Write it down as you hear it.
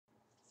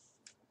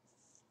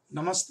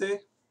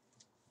Namaste,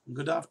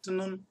 good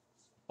afternoon,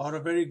 or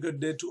a very good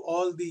day to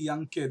all the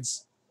young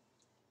kids.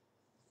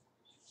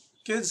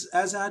 Kids,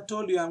 as I had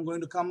told you, I'm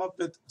going to come up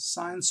with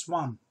Science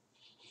 1.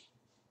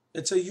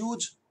 It's a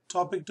huge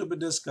topic to be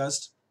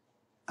discussed,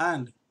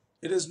 and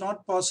it is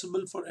not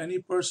possible for any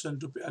person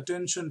to pay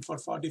attention for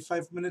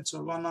 45 minutes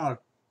or 1 hour.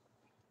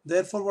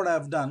 Therefore, what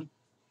I've done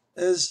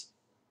is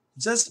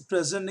just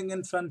presenting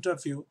in front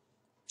of you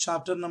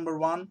chapter number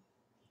 1,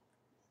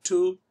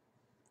 2,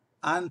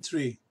 and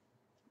 3.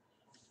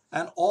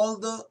 And all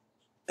the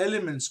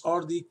elements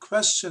or the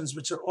questions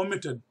which are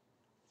omitted,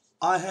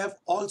 I have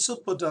also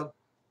put up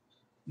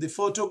the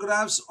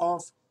photographs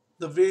of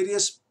the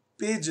various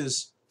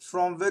pages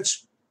from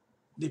which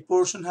the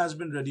portion has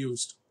been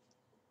reduced.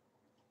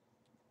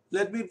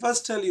 Let me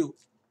first tell you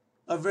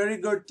a very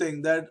good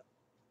thing, that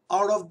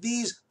out of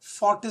these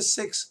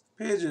 46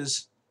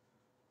 pages,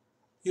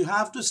 you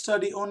have to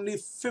study only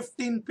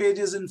 15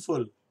 pages in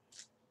full.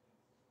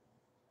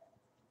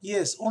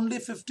 Yes, only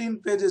 15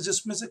 pages,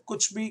 जिसमें से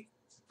कुछ भी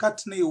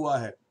cut नहीं हुआ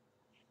है.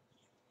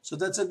 So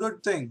that's a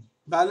good thing.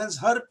 Balance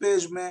her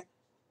page में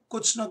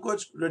कुछ ना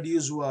कुछ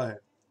reduce हुआ है.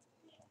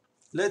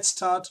 Let's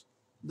start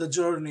the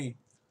journey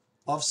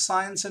of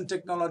Science and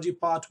Technology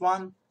Part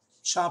 1,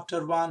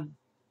 Chapter 1,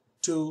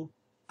 2,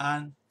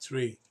 and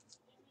 3.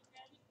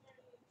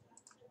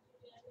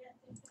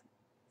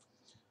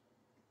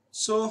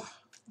 So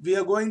we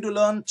are going to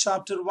learn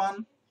Chapter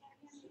 1,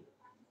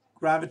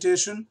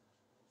 Gravitation.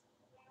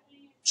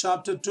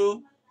 Chapter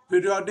 2,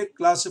 Periodic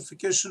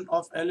Classification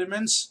of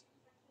Elements,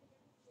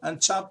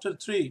 and Chapter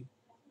 3,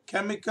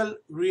 Chemical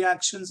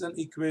Reactions and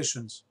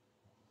Equations.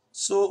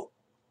 So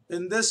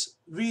in this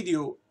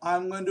video,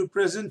 I'm going to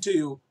present to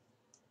you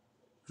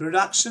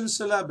reduction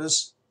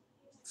syllabus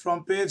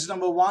from page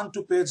number 1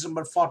 to page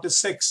number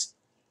 46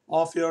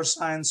 of your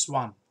Science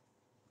 1.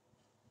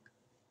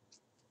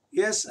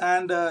 Yes,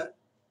 and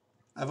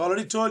I've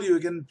already told you, you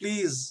can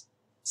please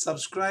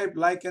subscribe,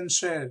 like, and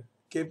share.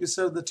 KP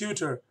Sir, the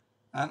tutor.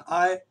 And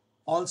I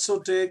also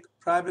take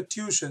private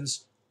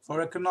tuitions for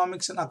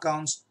economics and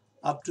accounts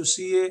up to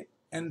CA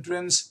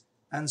entrance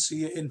and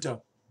CA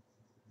inter.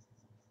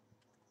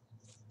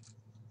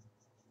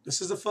 This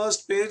is the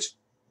first page.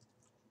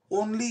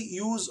 Only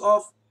use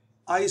of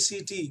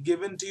ICT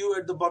given to you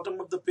at the bottom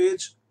of the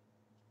page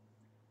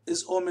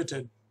is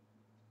omitted.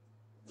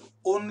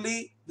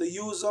 Only the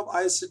use of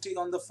ICT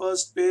on the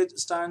first page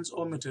stands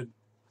omitted.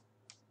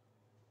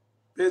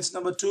 Page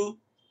number 2.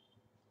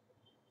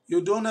 You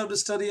don't have to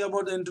study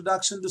about the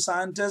introduction to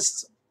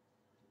scientists,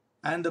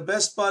 and the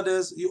best part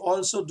is you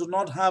also do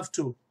not have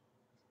to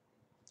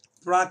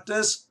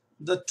practice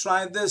the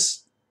try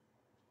this.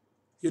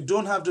 You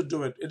don't have to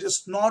do it. It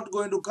is not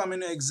going to come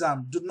in your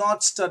exam. Do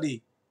not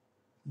study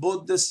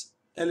both these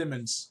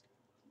elements.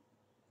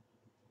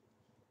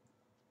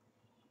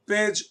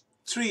 Page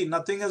 3,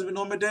 nothing has been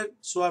omitted,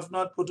 so I have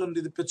not put on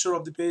the picture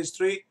of the page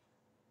 3.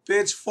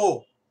 Page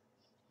 4,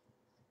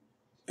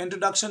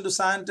 Introduction to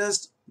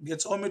Scientist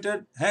gets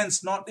omitted,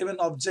 hence not even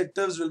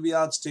objectives will be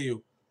asked to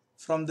you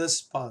from this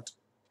part.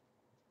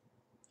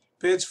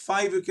 Page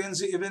 5, you can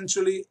see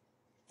eventually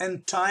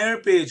entire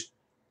page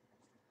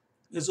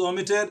is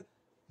omitted,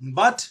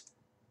 but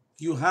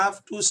you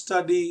have to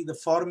study the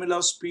formula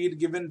of speed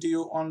given to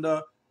you on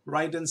the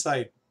right hand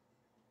side.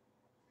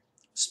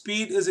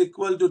 Speed is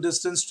equal to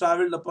distance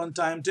traveled upon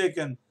time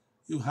taken.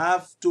 You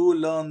have to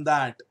learn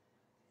that.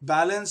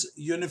 Balance,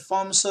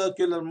 uniform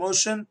circular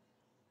motion,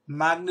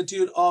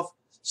 magnitude of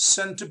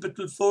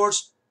centripetal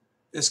force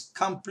is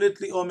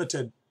completely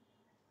omitted.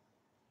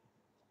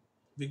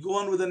 We go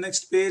on with the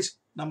next page,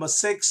 number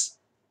 6.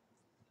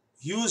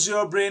 Use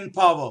your brain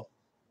power.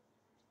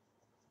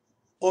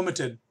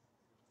 Omitted.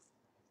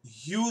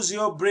 Use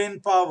your brain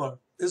power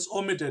is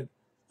omitted.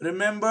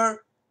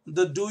 Remember,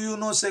 the do you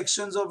know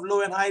sections of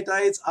low and high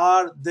tides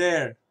are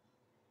there.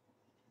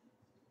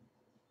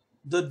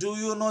 The do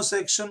you know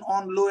section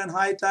on low and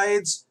high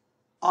tides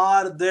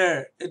are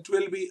there. It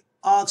will be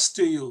asked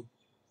to you.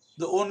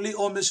 The only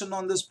omission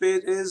on this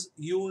page is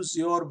use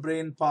your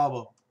brain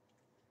power.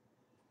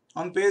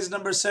 On page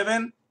number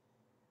 7,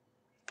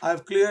 I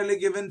have clearly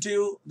given to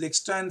you the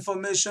extra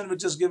information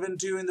which is given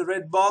to you in the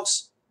red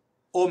box.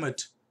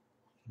 Omit.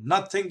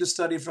 Nothing to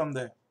study from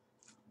there.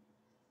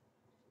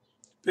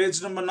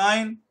 Page number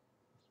 9,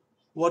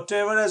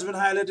 whatever has been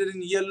highlighted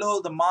in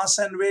yellow, the mass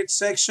and weight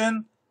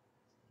section,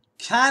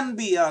 can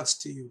be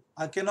asked to you.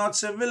 I cannot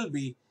say will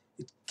be.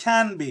 It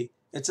can be.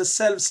 It's a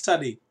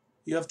self-study.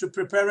 You have to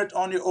prepare it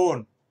on your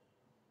own.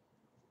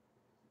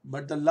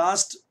 But the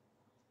last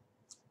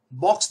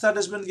box that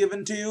has been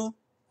given to you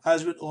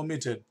has been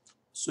omitted.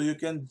 So you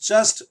can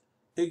just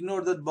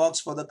ignore that box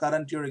for the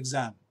current year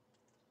exam.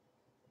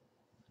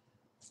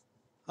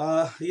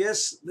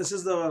 Yes, this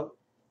is the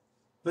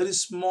very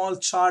small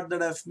chart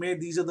that I've made.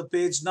 These are the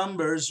page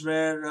numbers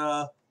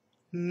where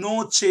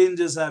no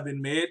changes have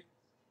been made.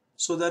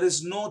 So there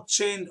is no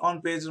change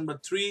on page number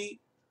 3,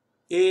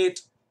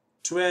 8,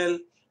 12,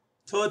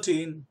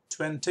 13,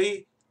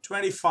 20,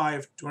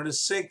 25,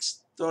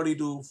 26,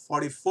 32,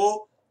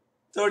 44,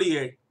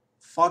 38,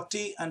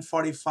 40 and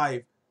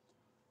 45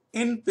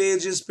 in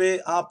pages पे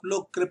आप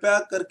लोग कृपया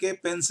करके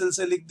pencil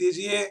से लिख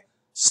दीजिए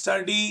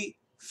study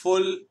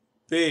full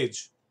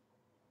page.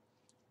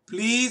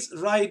 Please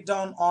write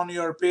down on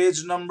your page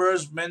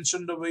numbers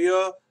mentioned over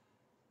here.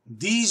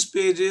 These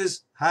pages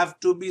have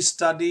to be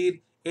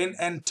studied in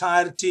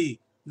entirety.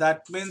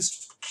 That means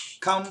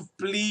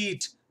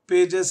complete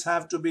pages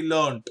have to be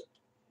learned.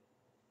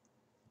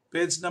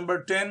 Page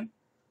number 10,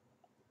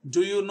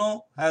 do you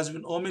know, has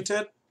been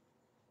omitted.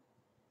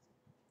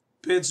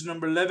 Page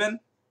number 11,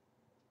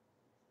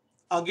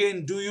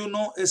 again, do you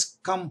know is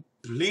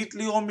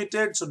completely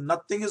omitted, so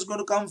nothing is going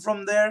to come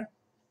from there.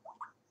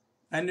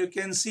 And you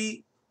can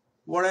see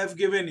what I've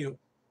given you.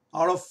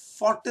 Out of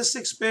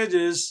 46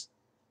 pages,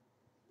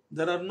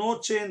 there are no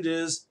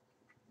changes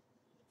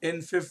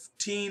in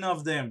 15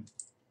 of them.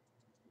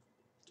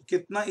 तो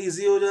कितना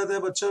easy हो जाता है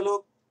बच्चा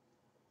लोग.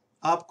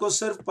 आपको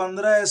सिर्फ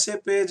 15 ऐसे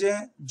पेज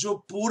हैं जो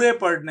पूरे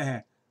पढ़ने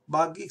हैं.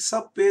 बाकी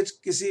सब पेज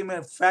किसी में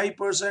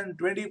 5%,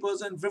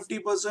 20%,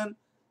 50%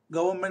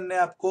 गवर्नमेंट ने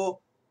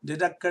आपको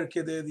डिडक्ट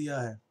करके दे दिया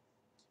है.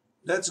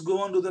 Let's go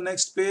on to the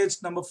next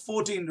page, number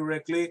 14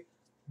 directly.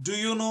 Do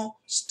you know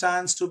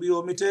stands to be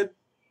omitted.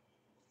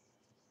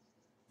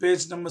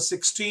 Page number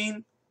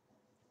 16.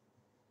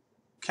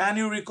 Can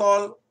you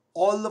recall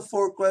all the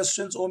 4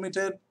 questions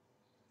omitted?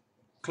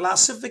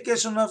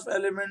 Classification of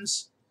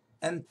elements,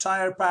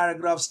 entire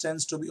paragraphs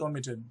tends to be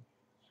omitted.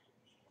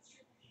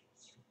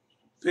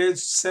 Page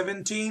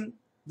 17,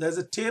 there's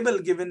a table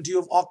given to you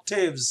of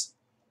octaves,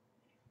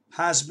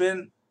 has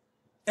been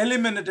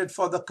eliminated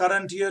for the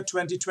current year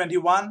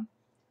 2021.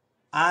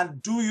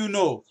 And do you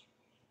know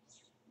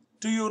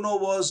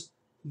was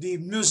the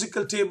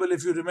musical table,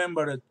 if you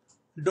remember it.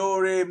 Do,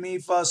 re, mi,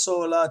 fa,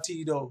 sol, la,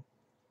 ti, do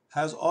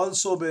has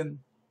also been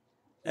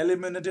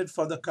eliminated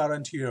for the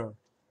current year.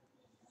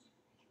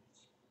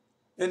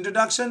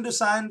 Introduction to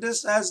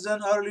Scientists, as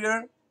done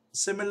earlier,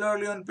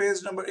 similarly on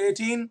page number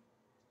 18,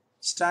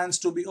 stands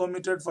to be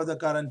omitted for the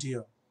current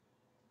year.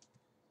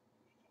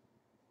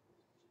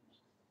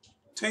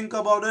 Think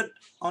about it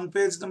on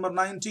page number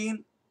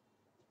 19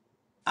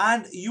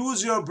 and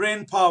use your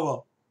brain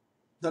power.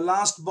 The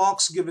last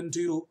box given to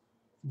you,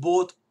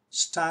 both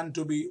stand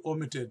to be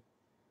omitted.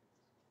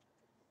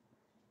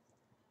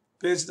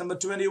 Page number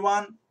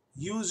 21,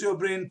 use your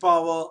brain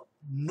power.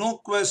 No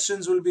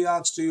questions will be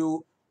asked to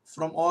you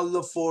from all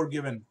the 4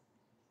 given.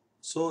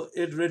 So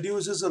it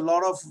reduces a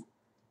lot of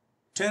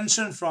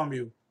tension from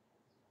you.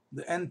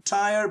 The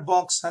entire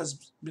box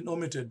has been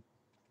omitted.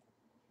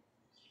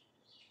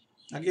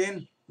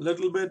 Again,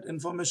 little bit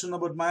information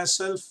about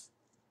myself.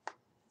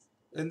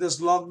 In this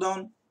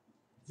lockdown,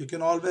 you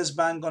can always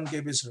bank on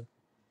KB sir.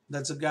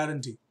 That's a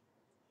guarantee.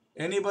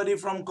 Anybody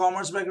from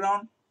commerce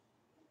background,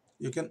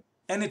 you can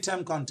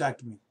anytime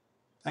contact me.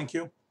 Thank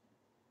you.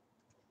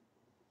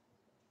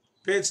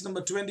 Page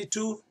number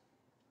 22.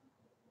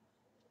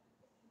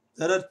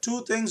 There are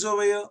 2 things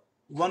over here.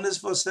 One is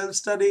for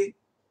self-study.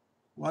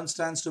 One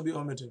stands to be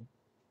omitted.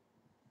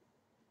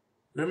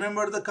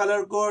 Remember the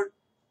color code.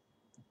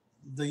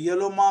 The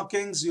yellow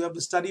markings you have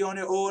to study on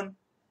your own.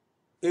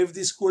 If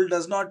the school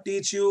does not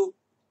teach you,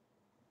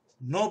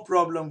 no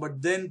problem.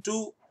 But then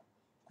too,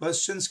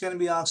 questions can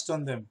be asked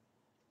on them.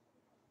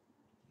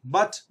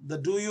 But the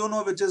do you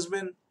know, which has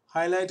been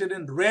highlighted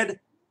in red,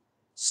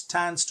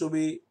 stands to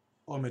be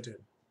omitted.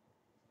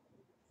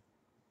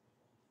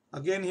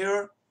 Again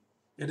here,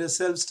 it is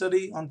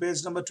self-study on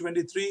page number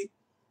 23.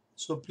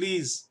 So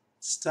please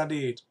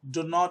study it.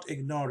 Do not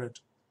ignore it.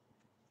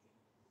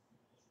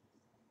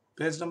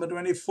 Page number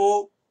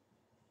 24,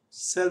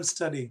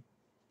 self-study.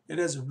 It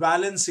is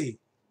valency.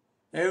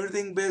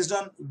 Everything based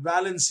on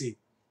valency,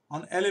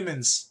 on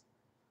elements.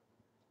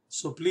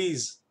 So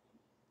please,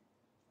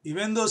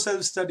 even though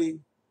self-study,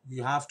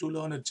 you have to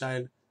learn it,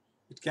 child.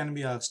 It can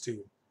be asked to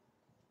you.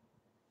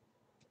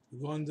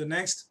 Go on to the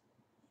next.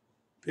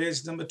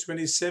 Page number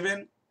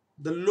 27.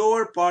 The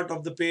lower part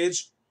of the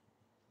page,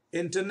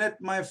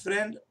 Internet, my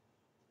friend,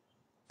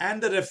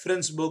 and the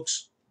reference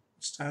books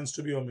stands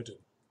to be omitted.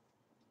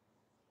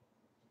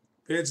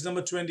 Page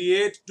number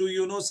 28, do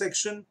you know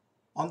section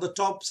on the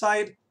top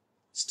side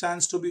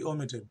stands to be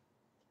omitted.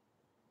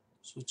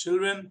 So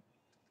children,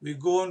 we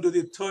go on to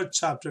the 3rd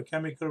chapter,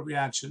 chemical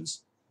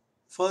reactions.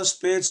 First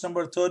page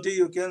number 30,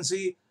 you can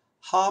see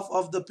half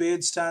of the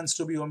page stands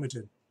to be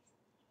omitted.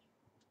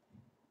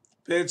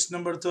 Page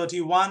number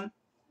 31,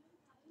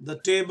 the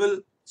table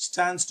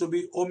stands to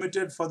be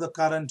omitted for the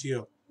current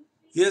year.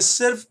 ये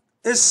सिर्फ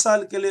इस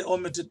साल के लिए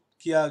omitted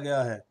किया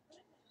गया है.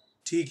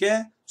 ठीक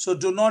है? So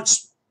do not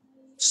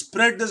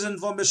spread this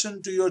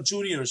information to your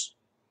juniors.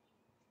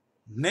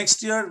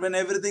 Next year, when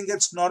everything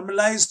gets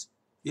normalized,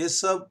 ये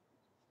सब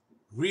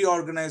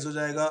reorganize हो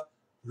जाएगा,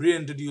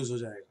 reintroduce हो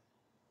जाएगा.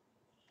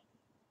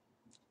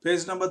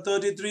 Page number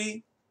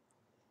 33.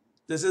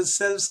 This is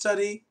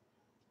self-study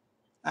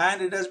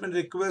and it has been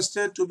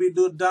requested to be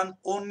done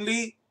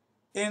only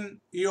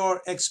in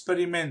your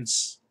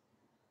experiments.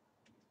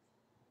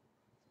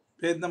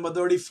 Page number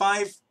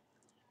 35.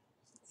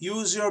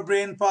 Use your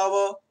brain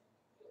power.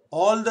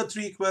 All the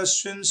 3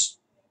 questions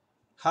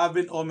have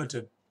been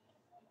omitted.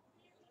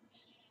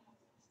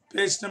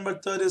 Page number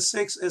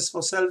 36 is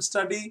for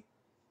self-study.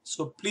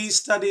 So please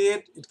study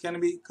it. It can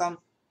become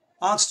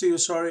asked to you,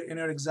 in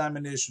your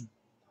examination.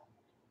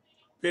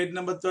 Page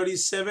number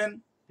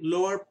 37,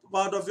 lower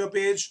part of your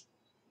page.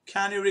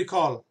 Can you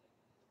recall?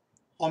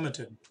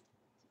 Omitted.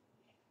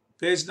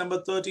 Page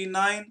number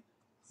 39,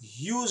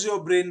 use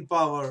your brain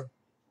power.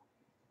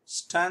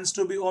 Stands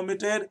to be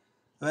omitted,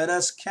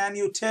 whereas can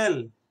you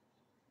tell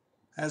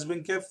has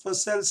been kept for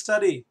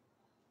self-study.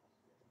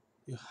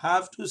 You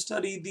have to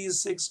study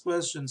these 6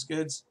 questions,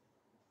 kids.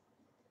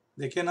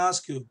 They can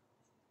ask you,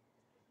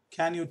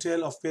 can you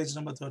tell, of page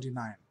number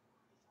 39.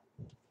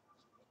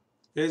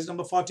 Page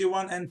number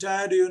 41,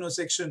 entire do you know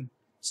section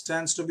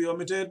stands to be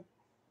omitted.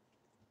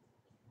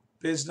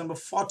 Page number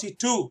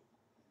 42,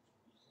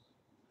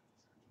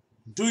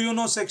 do you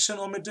know section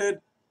omitted,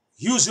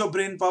 use your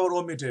brain power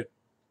omitted.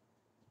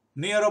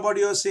 Near about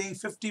you are saying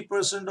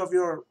 50% of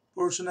your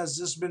portion has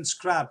just been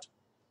scrapped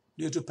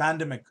due to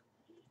pandemic.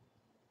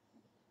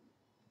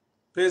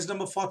 Page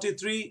number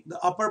 43, the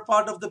upper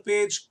part of the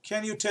page,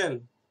 can you tell,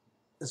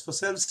 is for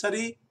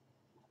self-study,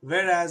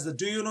 whereas the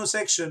do you know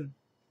section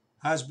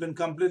has been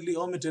completely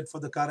omitted for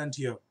the current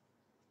year.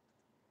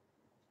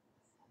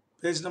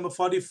 Page number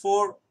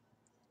 44,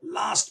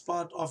 last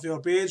part of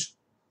your page,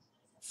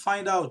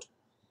 find out,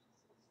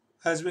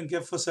 has been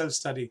kept for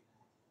self-study.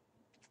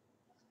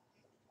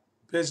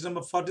 Page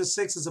number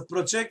 46 is a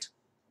project,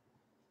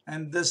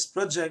 and this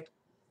project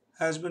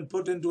has been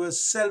put into a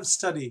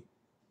self-study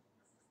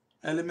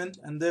element,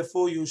 and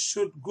therefore you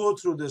should go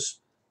through this.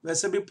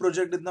 वैसे भी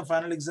project इतना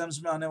final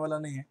exams में आने वाला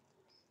नहीं है.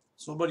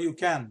 So, but you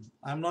can.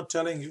 I'm not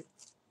telling you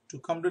to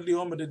completely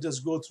omit it,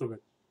 just go through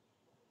it.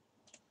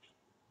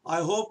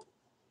 I hope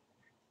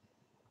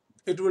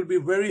it will be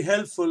very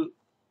helpful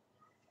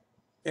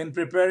in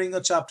preparing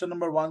a chapter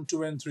number 1,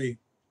 2, and 3.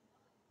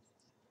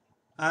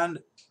 And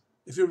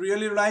if you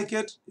really like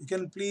it, you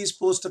can please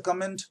post a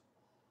comment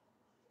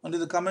under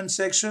the comment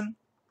section.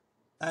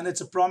 And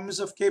it's a promise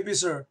of KP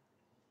sir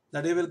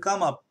that he will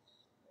come up.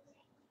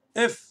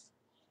 If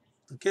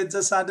the kids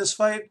are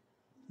satisfied,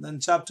 then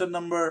chapter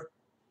number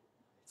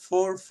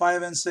 4,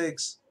 5, and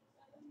 6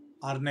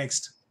 are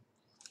next.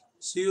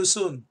 See you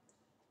soon.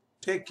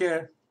 Take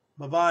care.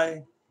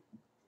 Bye-bye.